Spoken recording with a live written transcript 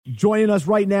Joining us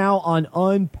right now on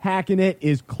Unpacking It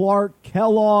is Clark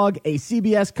Kellogg, a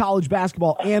CBS college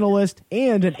basketball analyst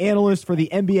and an analyst for the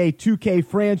NBA 2K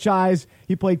franchise.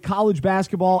 He played college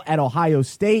basketball at Ohio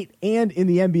State and in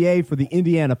the NBA for the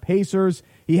Indiana Pacers.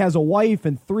 He has a wife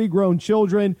and 3 grown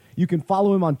children. You can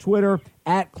follow him on Twitter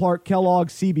at Clark Kellogg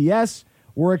CBS.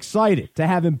 We're excited to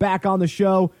have him back on the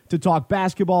show to talk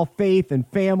basketball, faith, and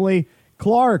family.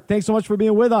 Clark, thanks so much for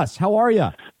being with us. How are you?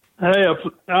 Hey,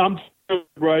 I'm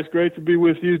Bryce. Great to be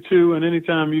with you, too. And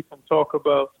anytime you can talk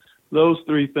about those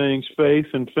 3 things, faith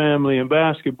and family and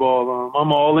basketball,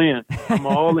 I'm all in. I'm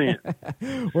all in.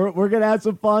 We're going to have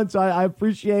some fun, so I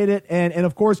appreciate it. And,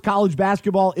 of course, college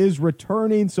basketball is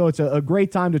returning, so it's a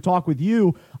great time to talk with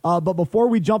you. But before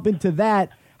we jump into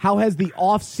that, how has the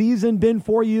off-season been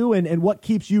for you, and what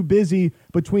keeps you busy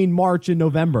between March and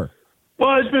November?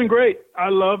 Well, it's been great. I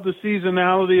love the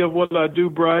seasonality of what I do,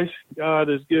 Bryce. God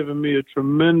has given me a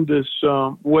tremendous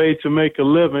way to make a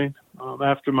living.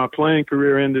 After my playing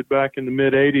career ended back in the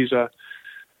mid-'80s, I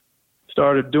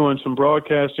started doing some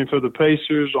broadcasting for the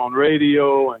Pacers on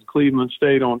radio and Cleveland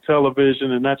State on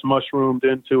television, and that's mushroomed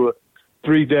into a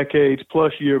 3 decades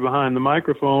plus year behind the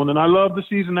microphone. And I love the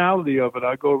seasonality of it.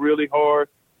 I go really hard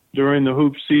during the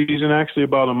hoop season, actually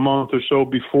about a month or so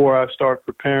before I start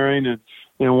preparing. And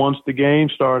once the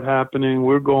games start happening,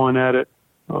 we're going at it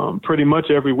pretty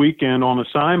much every weekend on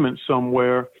assignment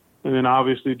somewhere. And then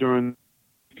obviously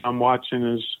I'm watching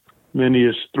as many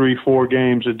as 3-4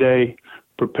 games a day,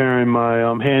 preparing my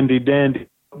handy-dandy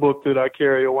book that I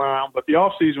carry around. But the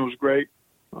off-season was great.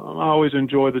 I always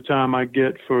enjoy the time I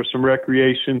get for some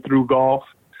recreation through golf,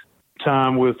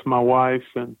 time with my wife,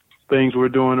 and things we're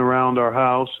doing around our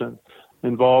house, and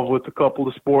involved with a couple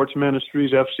of sports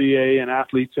ministries, FCA and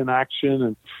Athletes in Action,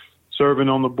 and serving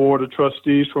on the board of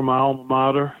trustees for my alma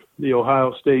mater, the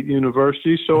Ohio State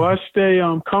University. So I stay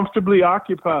comfortably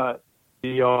occupied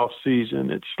the off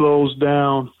season. It slows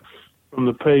down from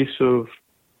the pace of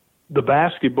the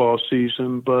basketball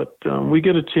season, but we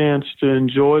get a chance to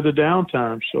enjoy the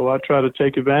downtime. So I try to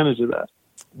take advantage of that.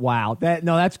 Wow.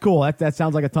 That's cool. That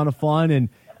sounds like a ton of fun, and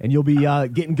you'll be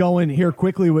getting going here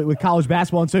quickly with college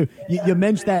basketball. And so you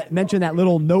mentioned that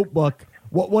little notebook.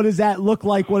 What does that look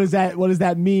like? What does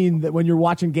that mean that when you're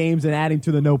watching games and adding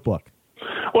to the notebook?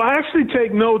 Well, I actually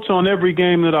take notes on every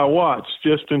game that I watch,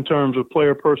 just in terms of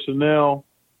player personnel.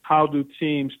 How do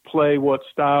teams play? What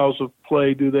styles of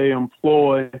play do they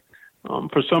employ?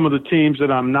 For some of the teams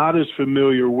that I'm not as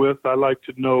familiar with, I like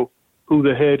to know who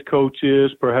the head coach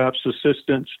is, perhaps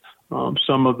assistants,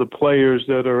 some of the players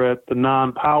that are at the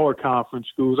non-power conference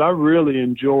schools. I really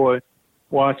enjoy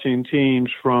watching teams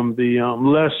from the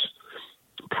less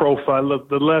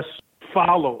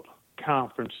followed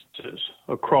conferences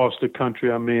across the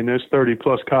country. I mean, there's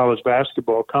 30-plus college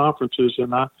basketball conferences,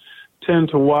 and I tend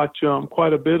to watch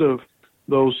quite a bit of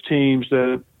those teams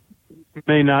that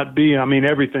may not be. I mean,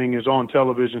 everything is on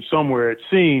television somewhere, it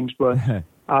seems, but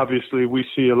obviously we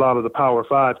see a lot of the Power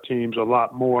 5 teams a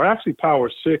lot more. Actually, Power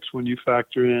 6 when you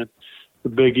factor in the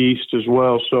Big East as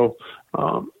well. So,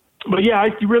 but yeah, I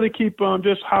really keep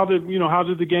just how did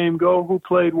the game go? Who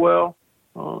played well?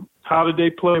 How did they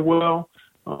play well?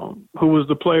 Who was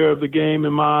the player of the game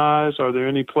in my eyes? Are there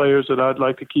any players that I'd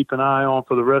like to keep an eye on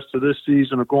for the rest of this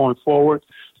season or going forward?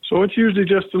 So it's usually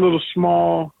just a little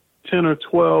small 10 or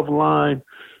 12 line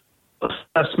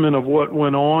assessment of what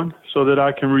went on so that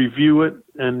I can review it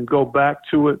and go back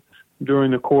to it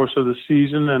during the course of the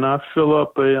season. And I fill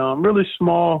up a really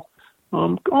small,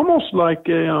 almost like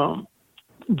a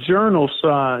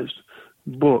journal-sized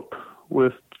book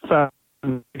with facts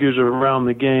and figures around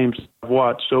the games I've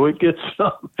watched. So it gets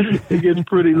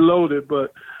pretty loaded.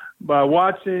 But by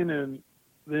watching and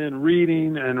then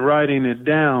reading and writing it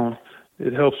down,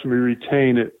 it helps me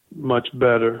retain it much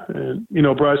better. And,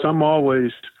 Bryce, I'm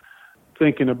always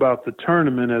thinking about the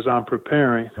tournament as I'm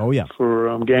preparing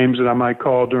for games that I might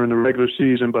call during the regular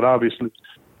season. But obviously,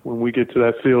 when we get to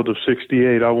that field of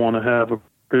 68, I want to have a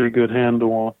pretty good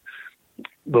handle on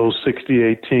those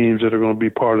 68 teams that are going to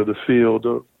be part of the field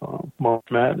of March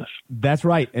Madness. That's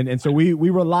right. And so we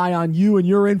rely on you and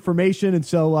your information. And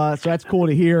so that's cool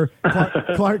to hear.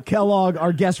 Clark Kellogg,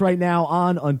 our guest right now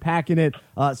on Unpacking It,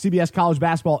 CBS college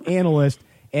basketball analyst.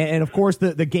 And of course,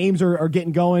 the games are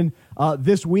getting going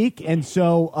this week. And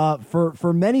so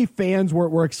for many fans,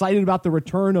 we're excited about the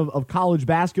return of college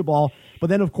basketball. But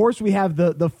then, of course, we have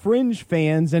the fringe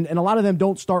fans, and a lot of them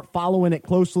don't start following it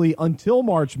closely until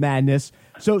March Madness.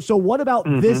 So what about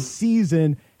this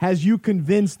season has you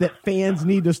convinced that fans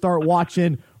need to start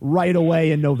watching right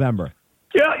away in November?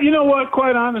 Yeah, you know what?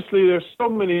 Quite honestly, there's so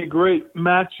many great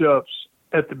matchups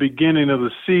at the beginning of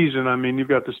the season, I mean, you've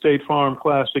got the State Farm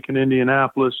Classic in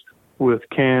Indianapolis with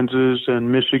Kansas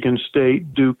and Michigan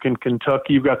State, Duke and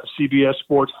Kentucky. You've got the CBS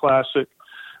Sports Classic,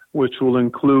 which will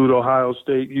include Ohio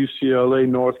State, UCLA,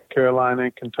 North Carolina,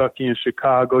 and Kentucky and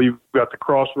Chicago. You've got the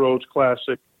Crossroads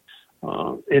Classic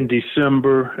in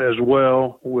December as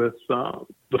well with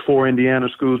the 4 Indiana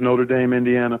schools, Notre Dame,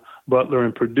 Indiana, Butler,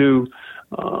 and Purdue.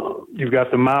 You've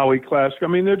got the Maui Classic. I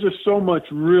mean, there's just so much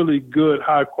really good,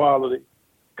 high-quality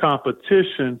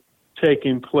competition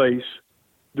taking place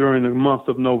during the month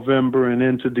of November and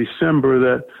into December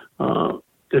that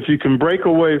if you can break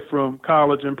away from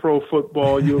college and pro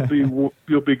football, you'll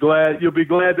be glad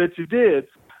that you did.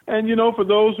 And for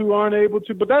those who aren't able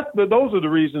to, but those are the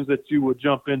reasons that you would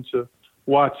jump into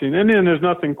watching. And then there's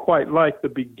nothing quite like the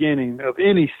beginning of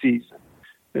any season.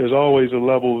 There's always a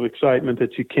level of excitement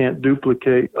that you can't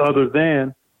duplicate other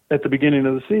than at the beginning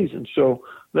of the season. So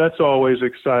that's always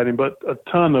exciting, but a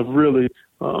ton of really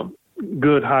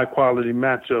good high-quality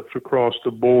matchups across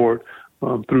the board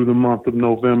through the month of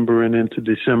November and into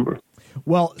December.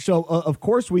 Well, so of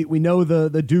course we know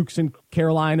the Dukes and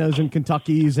Carolinas and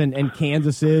Kentuckys and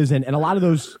Kansases, and a lot of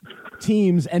those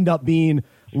teams end up being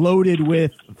loaded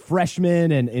with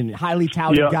freshmen and highly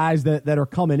touted guys that are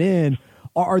coming in.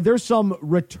 Are there some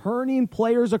returning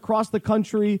players across the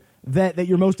country that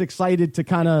you're most excited to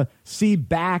kind of see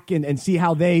back and see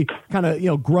how they kind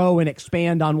of grow and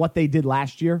expand on what they did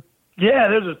last year? Yeah,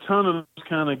 there's a ton of those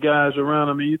kind of guys around.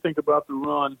 I mean, you think about the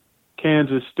run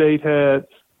Kansas State had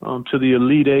to the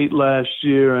Elite Eight last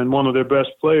year, and one of their best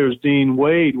players, Dean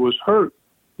Wade, was hurt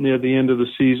near the end of the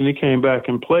season. He came back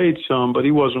and played some, but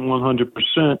he wasn't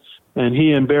 100%. And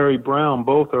he and Barry Brown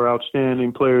both are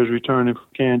outstanding players returning from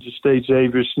Kansas State.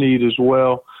 Xavier Sneed as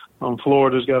well.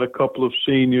 Florida's got a couple of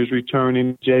seniors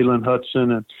returning, Jalen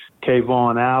Hudson and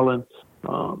Kayvon Allen.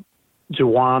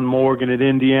 Jawan Morgan at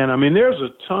Indiana. I mean, there's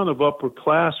a ton of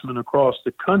upperclassmen across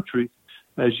the country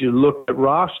as you look at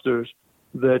rosters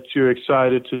that you're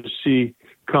excited to see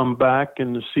come back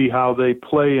and to see how they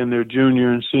play in their junior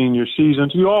and senior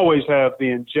seasons. You always have the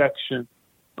injection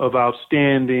of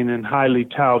outstanding and highly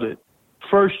touted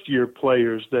first-year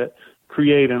players that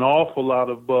create an awful lot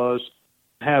of buzz,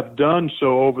 have done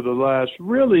so over the last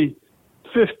really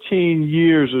 15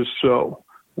 years or so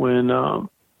when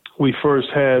we first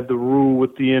had the rule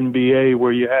with the NBA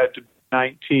where you had to be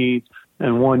 19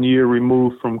 and 1 year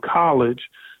removed from college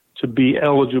to be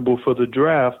eligible for the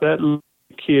draft. That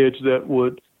kids that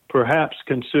would perhaps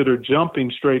consider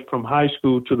jumping straight from high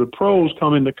school to the pros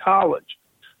coming to college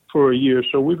for a year.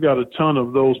 So we've got a ton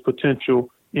of those potential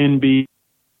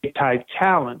NBA-type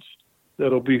talents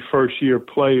that'll be first-year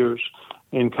players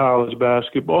in college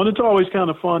basketball. And it's always kind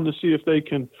of fun to see if they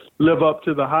can live up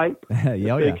to the hype,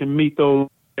 they can meet those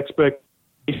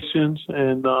expectations.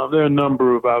 And there are a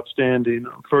number of outstanding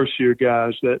first-year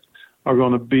guys that are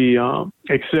going to be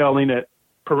excelling at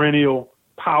perennial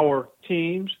power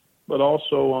teams, but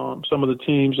also some of the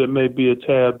teams that may be a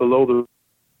tad below the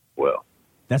well.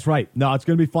 That's right. No, it's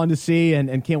going to be fun to see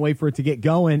and can't wait for it to get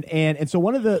going. And so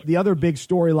one of the other big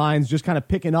storylines, just kind of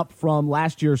picking up from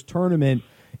last year's tournament,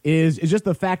 is just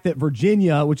the fact that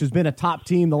Virginia, which has been a top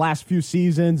team the last few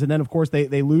seasons, and then, of course,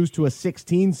 they lose to a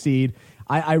 16 seed.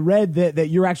 I read that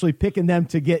you're actually picking them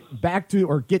to get back to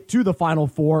or get to the Final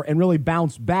Four and really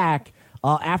bounce back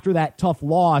after that tough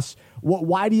loss.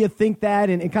 Why do you think that?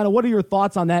 And kind of what are your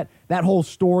thoughts on that whole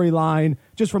storyline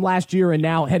just from last year and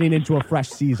now heading into a fresh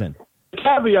season? The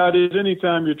caveat is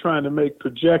anytime you're trying to make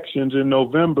projections in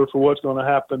November for what's going to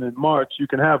happen in March, you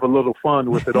can have a little fun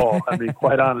with it all. I mean,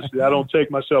 quite honestly, I don't take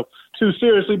myself too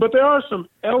seriously. But there are some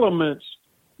elements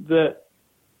that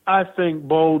I think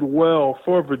bode well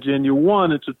for Virginia.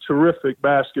 One, it's a terrific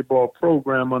basketball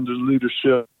program under the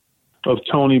leadership of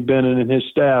Tony Bennett and his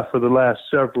staff for the last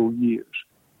several years.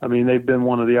 I mean, they've been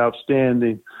one of the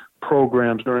outstanding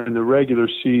programs during the regular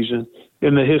season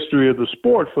in the history of the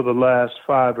sport for the last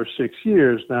 5 or 6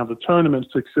 years. Now, the tournament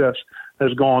success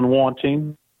has gone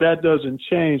wanting. That doesn't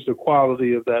change the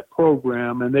quality of that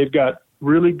program, and they've got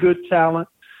really good talent.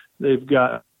 They've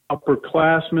got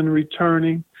upperclassmen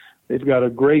returning. They've got a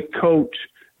great coach,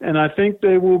 and I think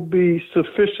they will be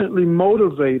sufficiently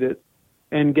motivated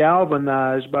and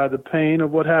galvanized by the pain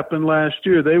of what happened last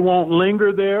year. They won't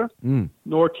linger there,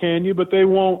 nor can you, but they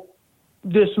won't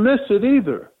dismiss it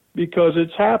either because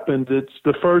it's happened. It's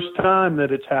the first time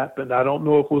that it's happened. I don't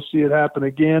know if we'll see it happen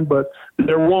again, but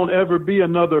there won't ever be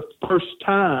another first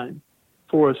time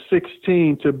for a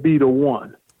 16 to beat a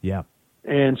 1. Yeah.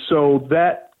 And so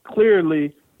that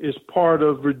clearly is part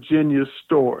of Virginia's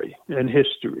story and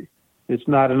history. It's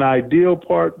not an ideal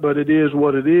part, but it is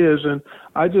what it is. And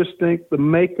I just think the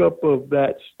makeup of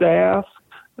that staff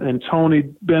and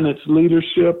Tony Bennett's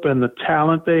leadership and the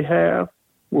talent they have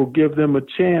will give them a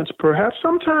chance. Perhaps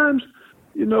sometimes,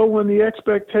 when the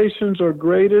expectations are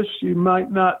greatest, you might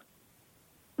not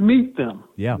meet them.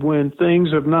 Yeah. When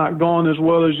things have not gone as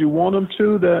well as you want them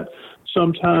to, that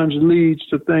sometimes leads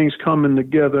to things coming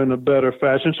together in a better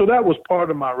fashion. So that was part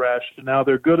of my rationale.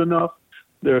 They're good enough.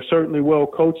 They're certainly well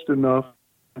coached enough.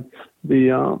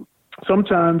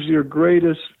 Sometimes your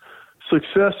greatest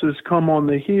successes come on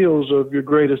the heels of your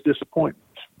greatest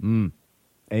disappointments.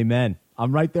 Amen.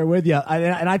 I'm right there with you,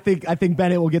 and I think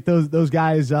Bennett will get those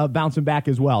guys bouncing back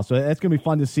as well. So that's going to be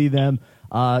fun to see them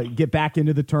get back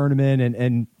into the tournament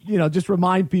and just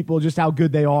remind people just how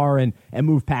good they are and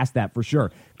move past that for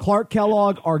sure. Clark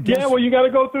Kellogg, our guest. Yeah, well, you got to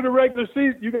go through the regular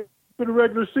season. You got to go through the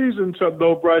regular season,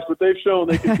 though, Bryce. But they've shown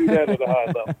they can do that at a high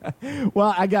level.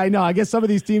 Well, I know. I guess some of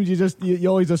these teams you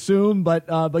always assume, but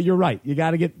you're right. You got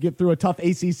to get through a tough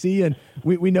ACC, and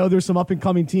we know there's some up and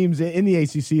coming teams in the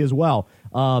ACC as well.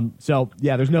 So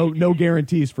yeah, there's no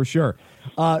guarantees for sure.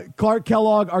 Clark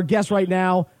Kellogg, our guest right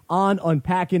now on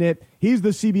Unpacking It. He's the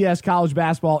CBS college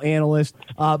basketball analyst,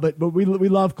 but we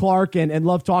love Clark and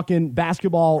love talking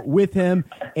basketball with him.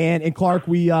 And Clark,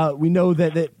 we know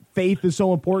that faith is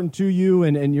so important to you,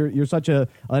 and you're such an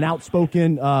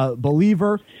outspoken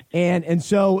believer. And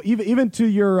so even to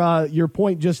your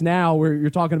point just now, where you're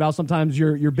talking about sometimes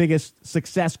your biggest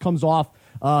success comes off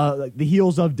the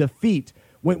heels of defeat.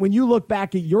 When you look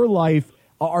back at your life,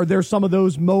 are there some of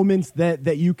those moments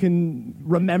that you can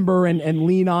remember and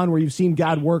lean on where you've seen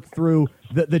God work through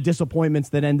the disappointments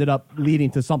that ended up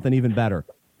leading to something even better?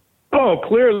 Oh,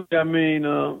 clearly. I mean,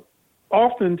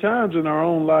 oftentimes in our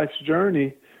own life's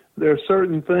journey, there are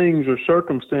certain things or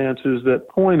circumstances that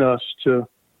point us to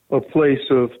a place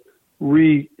of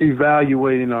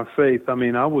re-evaluating our faith. I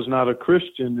mean, I was not a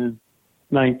Christian in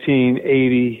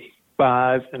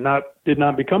 1985 and did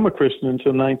not become a Christian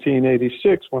until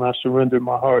 1986 when I surrendered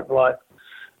my heart and life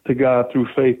to God through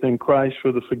faith in Christ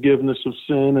for the forgiveness of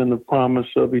sin and the promise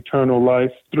of eternal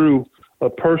life through a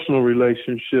personal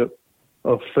relationship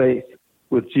of faith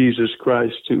with Jesus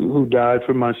Christ, who died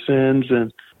for my sins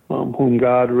and whom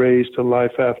God raised to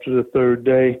life after the third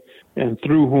day, and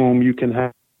through whom you can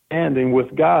have standing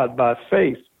with God by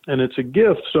faith. And it's a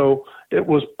gift. So it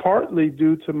was partly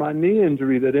due to my knee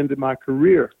injury that ended my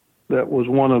career. That was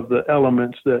one of the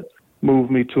elements that moved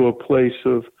me to a place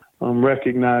of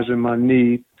recognizing my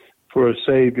need for a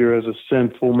Savior as a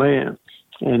sinful man.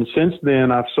 And since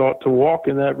then, I've sought to walk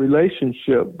in that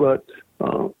relationship. But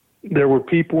there were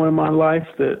people in my life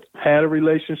that had a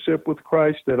relationship with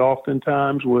Christ that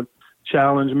oftentimes would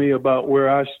challenge me about where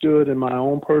I stood in my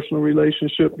own personal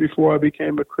relationship before I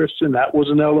became a Christian. That was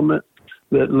an element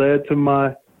that led to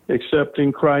my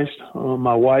accepting Christ.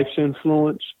 My wife's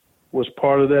influence was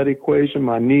part of that equation,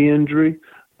 my knee injury.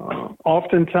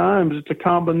 Oftentimes, it's a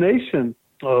combination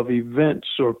of events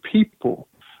or people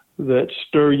that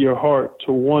stir your heart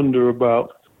to wonder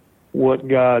about what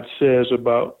God says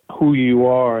about who you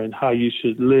are and how you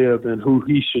should live and who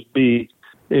he should be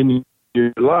in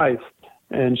your life.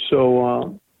 And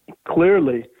so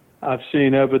clearly, I've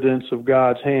seen evidence of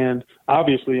God's hand,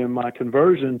 obviously in my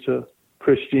conversion to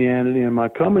Christianity and my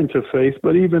coming to faith,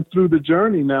 but even through the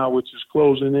journey now, which is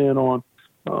closing in on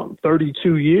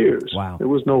 32 years. Wow. It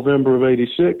was November of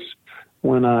 86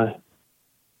 when I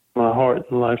my heart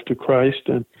and life to Christ.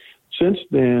 And since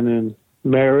then, in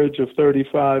marriage of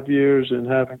 35 years and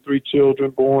having 3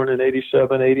 children born in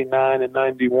 87, 89, and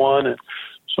 91, and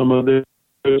some of the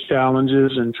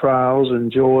challenges and trials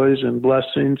and joys and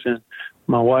blessings, and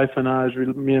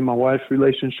me and my wife's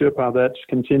relationship, how that's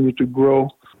continued to grow.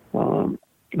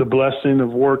 The blessing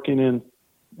of working in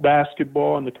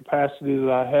basketball and the capacity that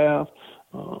I have,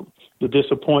 the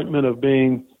disappointment of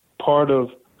being part of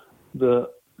the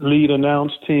lead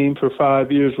announce team for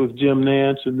 5 years with Jim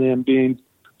Nance, and then being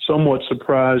somewhat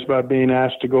surprised by being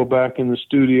asked to go back in the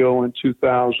studio in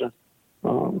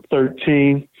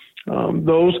 2013.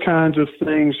 Those kinds of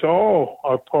things all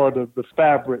are part of the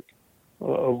fabric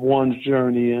of one's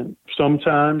journey, and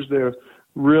sometimes they're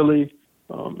really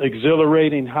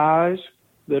exhilarating highs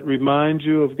that remind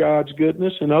you of God's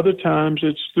goodness, and other times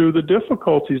it's through the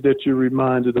difficulties that you're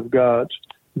reminded of God's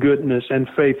goodness and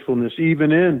faithfulness,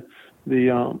 even in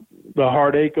the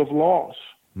heartache of loss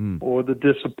or the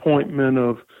disappointment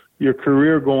of your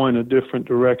career going a different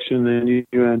direction than you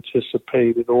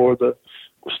anticipated, or the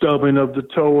stubbing of the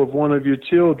toe of one of your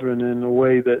children in a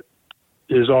way that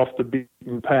is off the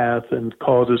beaten path and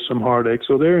causes some heartache.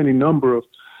 So there are any number of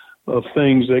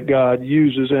things that God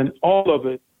uses, and all of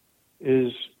it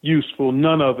is useful.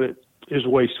 None of it is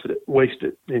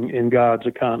wasted in God's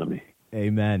economy.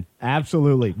 Amen.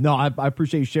 Absolutely. No, I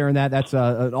appreciate you sharing that. That's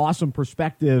an awesome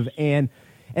perspective. And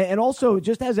also,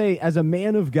 just as a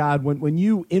man of God, when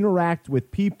you interact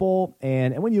with people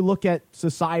and when you look at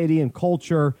society and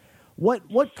culture,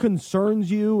 what concerns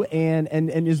you, and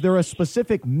is there a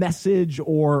specific message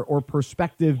or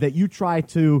perspective that you try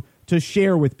to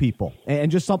share with people,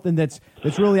 and just something that's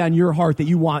really on your heart that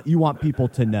you want people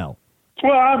to know?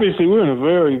 Well, obviously, we're in a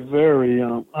very, very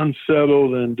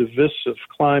unsettled and divisive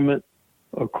climate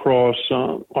across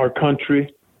our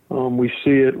country. We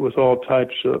see it with all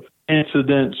types of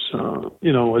incidents.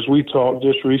 As we talked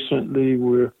just recently,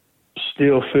 we're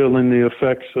still feeling the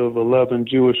effects of 11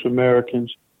 Jewish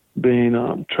Americans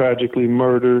being tragically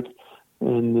murdered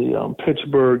in the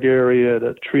Pittsburgh area at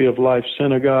a Tree of Life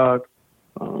synagogue.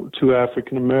 2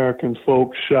 African American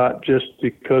folks shot just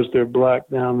because they're black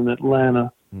down in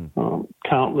Atlanta.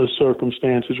 Countless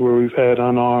circumstances where we've had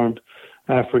unarmed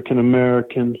African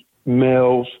American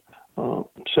males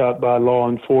shot by law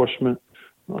enforcement.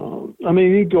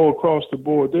 You go across the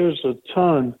board. There's a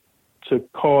ton to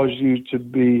cause you to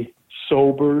be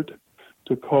sobered,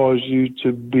 to cause you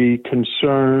to be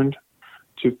concerned,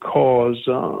 to cause,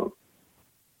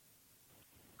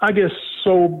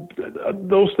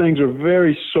 those things are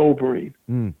very sobering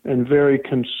and very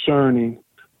concerning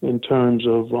in terms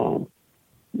of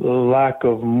the lack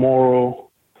of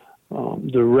moral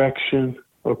direction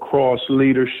across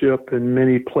leadership in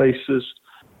many places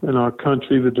in our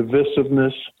country, the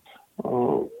divisiveness,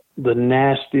 the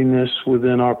nastiness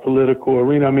within our political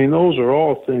arena. Those are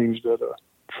all things that are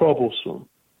troublesome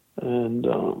and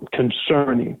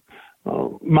concerning.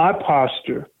 My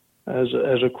posture as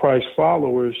a Christ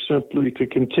follower is simply to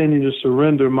continue to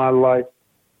surrender my life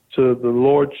to the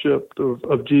lordship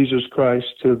of Jesus Christ,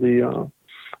 to the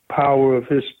power of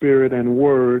his Spirit and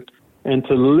Word, and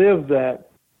to live that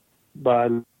by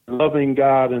loving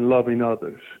God and loving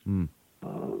others.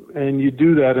 And you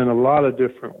do that in a lot of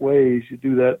different ways. You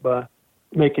do that by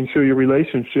making sure your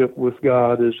relationship with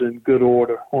God is in good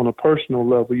order on a personal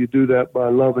level. You do that by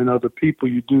loving other people.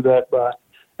 You do that by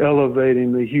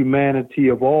elevating the humanity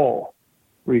of all,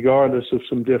 regardless of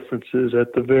some differences.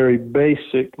 At the very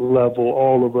basic level,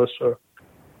 all of us are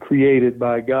created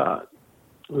by God.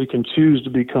 We can choose to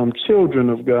become children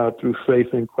of God through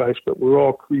faith in Christ, but we're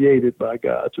all created by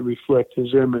God to reflect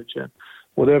his image. And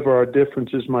whatever our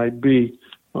differences might be,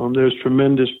 there's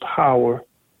tremendous power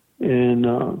in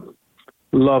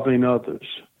loving others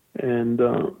and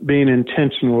being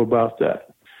intentional about that,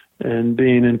 and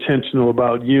being intentional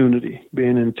about unity,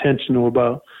 being intentional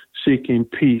about seeking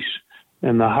peace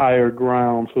and the higher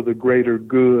ground for the greater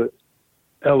good,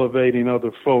 elevating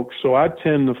other folks. So I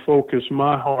tend to focus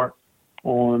my heart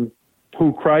on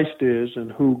who Christ is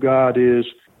and who God is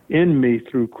in me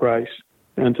through Christ,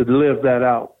 and to live that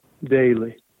out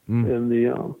daily in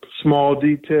the small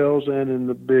details and in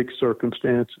the big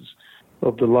circumstances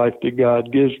of the life that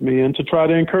God gives me, and to try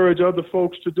to encourage other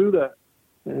folks to do that,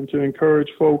 and to encourage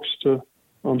folks to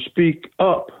speak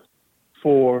up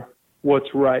for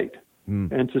what's right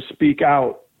and to speak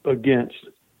out against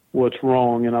what's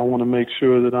wrong. And I want to make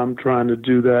sure that I'm trying to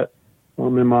do that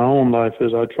in my own life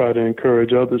as I try to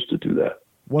encourage others to do that.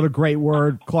 What a great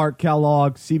word. Clark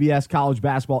Kellogg, CBS college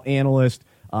basketball analyst.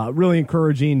 Really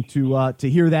encouraging to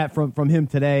hear that from him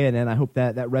today, and I hope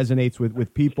that resonates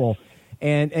with people.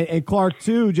 And Clark,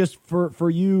 too, just for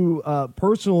you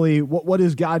personally, what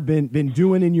has God been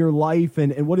doing in your life,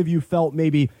 and what have you felt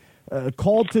maybe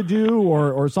called to do,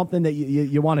 or something that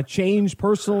you want to change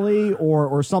personally,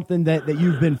 or something that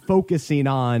you've been focusing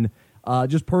on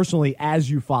just personally as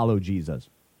you follow Jesus?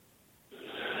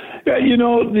 Yeah,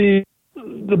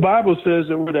 the Bible says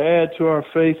that we're to add to our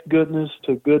faith goodness,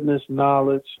 to goodness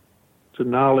knowledge, to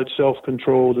knowledge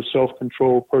self-control, to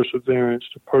self-control perseverance,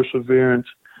 to perseverance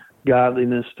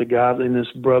godliness, to godliness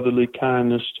brotherly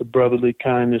kindness, to brotherly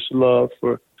kindness love.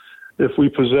 For if we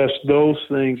possess those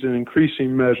things in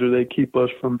increasing measure, they keep us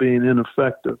from being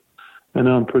ineffective and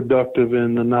unproductive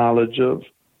in the knowledge of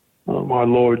our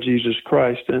Lord Jesus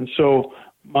Christ. And so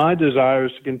my desire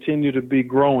is to continue to be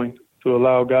growing, to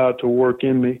allow God to work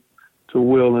in me, to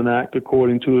will and act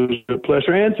according to his good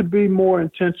pleasure, and to be more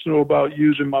intentional about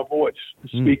using my voice,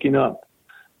 speaking up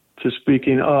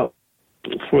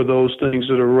for those things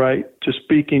that are right, to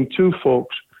speaking to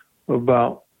folks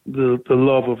about the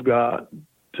love of God,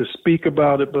 to speak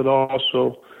about it, but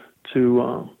also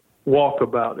to walk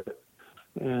about it.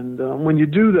 And when you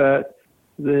do that,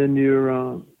 then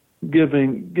you're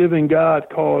giving God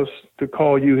cause to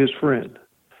call you his friend.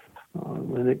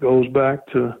 And it goes back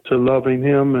to loving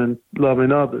him and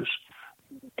loving others.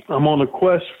 I'm on a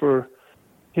quest for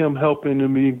him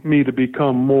helping me to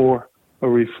become more a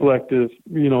reflection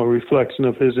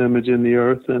of his image in the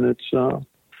earth. And it's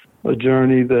a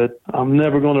journey that I'm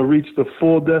never going to reach the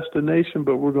full destination,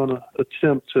 but we're going to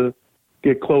attempt to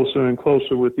get closer and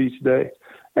closer with each day.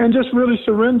 And just really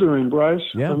surrendering, Bryce.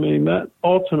 Yeah. I mean, that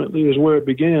ultimately is where it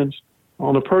begins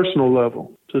on a personal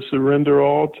level, to surrender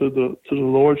all to the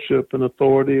lordship and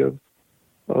authority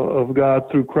of God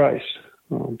through Christ.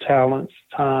 Talents,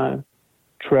 time,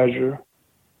 treasure,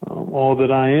 all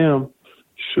that I am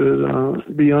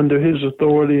should be under his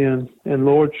authority and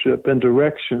lordship and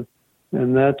direction.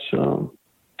 And that's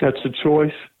a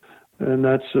choice, and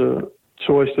that's a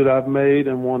choice that I've made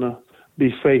and want to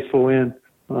be faithful in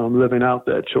living out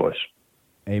that choice.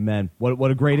 Amen.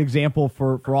 What a great example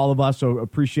for all of us. So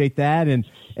appreciate that. And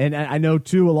I know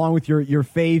too, along with your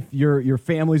faith, your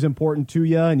family's important to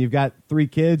you, and you've got 3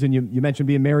 kids, and you mentioned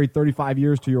being married 35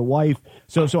 years to your wife.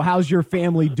 So how's your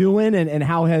family doing, and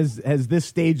how has this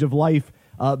stage of life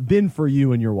been for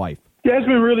you and your wife? Yeah, it's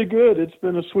been really good. It's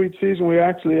been a sweet season. We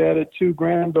actually added 2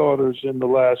 granddaughters in the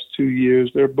last 2 years.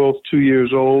 They're both 2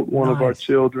 years old. One Nice. of our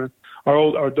children,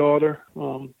 our daughter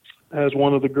has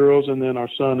one of the girls, and then our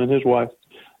son and his wife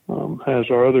has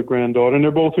our other granddaughter. And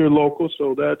they're both here local,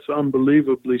 so that's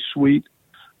unbelievably sweet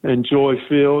and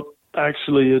joy-filled.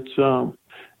 Actually, it's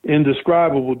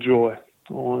indescribable joy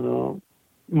on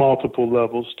multiple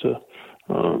levels to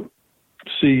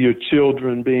see your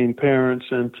children being parents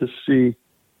and to see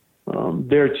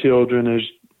their children as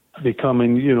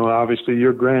becoming, obviously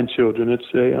your grandchildren.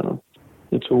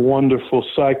 It's a wonderful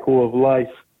cycle of life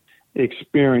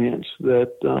experience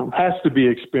that has to be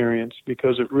experienced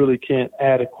because it really can't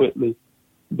adequately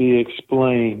be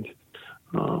explained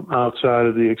outside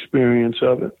of the experience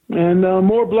of it. And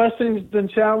more blessings than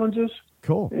challenges.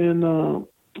 Cool. In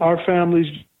our family's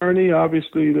journey,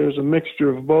 obviously there's a mixture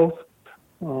of both,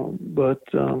 but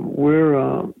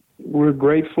we're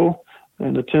grateful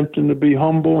and attempting to be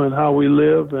humble in how we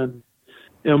live and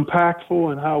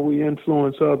impactful in how we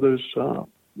influence others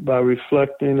by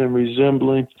reflecting and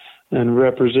resembling and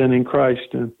representing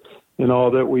Christ in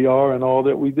all that we are and all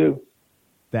that we do.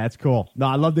 That's cool. No,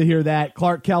 I love to hear that.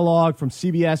 Clark Kellogg from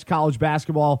CBS College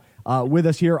Basketball with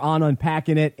us here on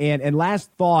Unpacking It. And last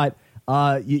thought,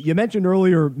 you mentioned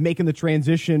earlier making the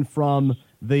transition from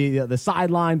the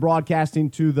sideline broadcasting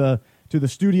to the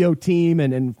studio team,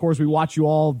 and of course we watch you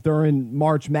all during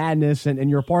March Madness, and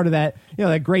you're a part of that,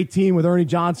 that great team with Ernie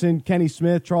Johnson, Kenny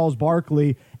Smith, Charles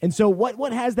Barkley. And so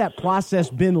what has that process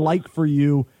been like for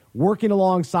you working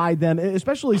alongside them,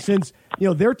 especially since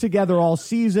they're together all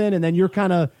season, and then you're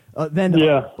kind of a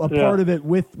part of it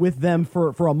with them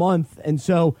for a month. And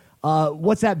so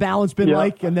what's that balance been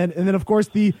like? And then of course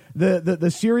the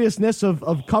seriousness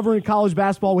of covering college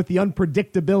basketball with the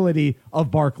unpredictability of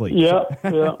Barkley. Yeah.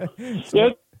 It's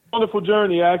a wonderful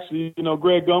journey, actually.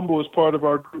 Greg Gumbel is part of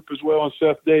our group as well, and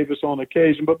Seth Davis on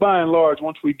occasion. But by and large,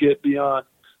 once we get beyond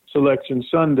Selection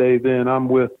Sunday, then I'm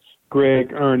with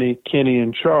Greg, Ernie, Kenny,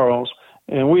 and Charles.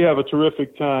 And we have a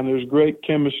terrific time. There's great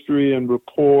chemistry and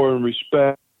rapport and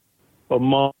respect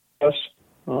among us.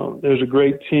 There's a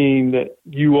great team that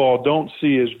you all don't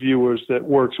see as viewers that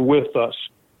works with us,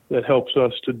 that helps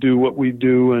us to do what we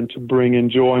do and to bring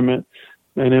enjoyment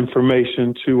and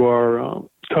information to our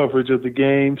coverage of the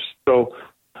games. So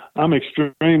I'm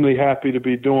extremely happy to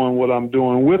be doing what I'm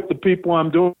doing with the people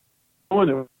I'm doing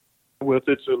it with.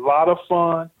 It's a lot of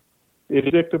fun. It's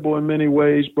predictable in many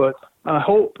ways, but I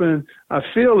hope and I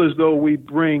feel as though we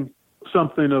bring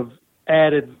something of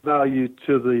added value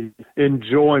to the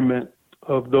enjoyment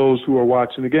of those who are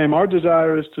watching the game. Our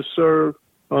desire is to serve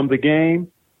the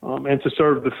game and to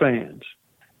serve the fans.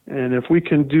 And if we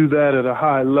can do that at a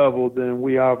high level, then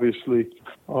we obviously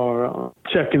are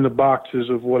checking the boxes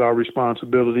of what our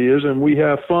responsibility is, and we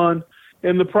have fun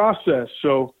in the process.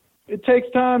 So it takes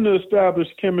time to establish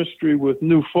chemistry with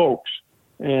new folks.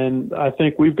 And I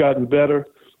think we've gotten better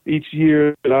each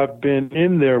year that I've been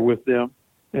in there with them.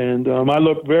 And I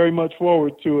look very much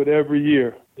forward to it every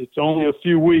year. It's only a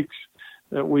few weeks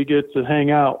that we get to hang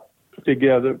out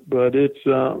together, but it's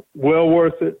well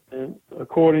worth it. And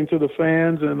according to the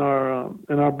fans and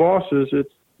our bosses,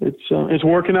 it's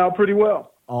working out pretty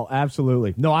well. Oh,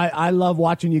 absolutely. No, I love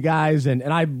watching you guys, and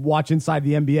I watch Inside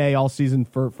the NBA all season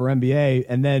for NBA,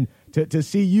 and then to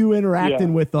see you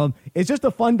interacting with them, it's just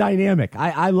a fun dynamic.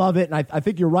 I love it, and I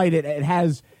think you're right. It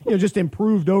has just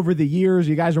improved over the years.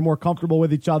 You guys are more comfortable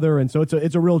with each other, and so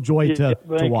it's a real joy to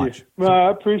watch. Well,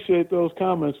 I appreciate those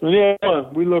comments, man. Yeah,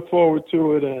 we look forward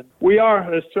to it, and we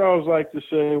are, as Charles likes to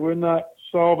say, we're not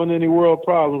solving any world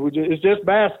problems. It's just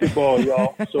basketball,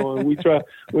 y'all. So we try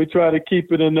to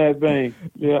keep it in that vein.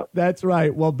 Yeah, that's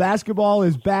right. Well, basketball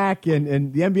is back,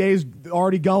 and the NBA is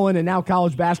already going, and now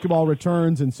college basketball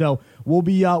returns, and so we'll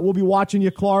be watching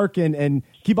you, Clark, and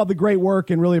keep up the great work,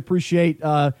 and really appreciate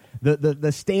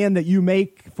the stand that you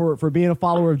make for being a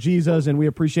follower of Jesus, and we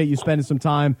appreciate you spending some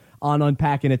time on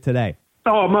Unpacking It today.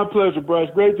 Oh, my pleasure, Bryce.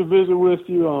 Great to visit with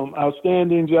you.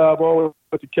 Outstanding job. Always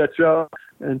to catch up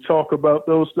and talk about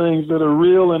those things that are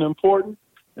real and important.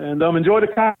 And enjoy the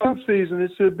conference season.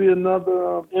 It should be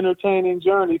another entertaining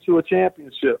journey to a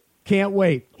championship. Can't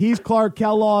wait. He's Clark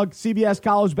Kellogg, CBS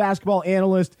college basketball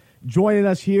analyst, joining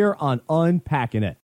us here on Unpacking It.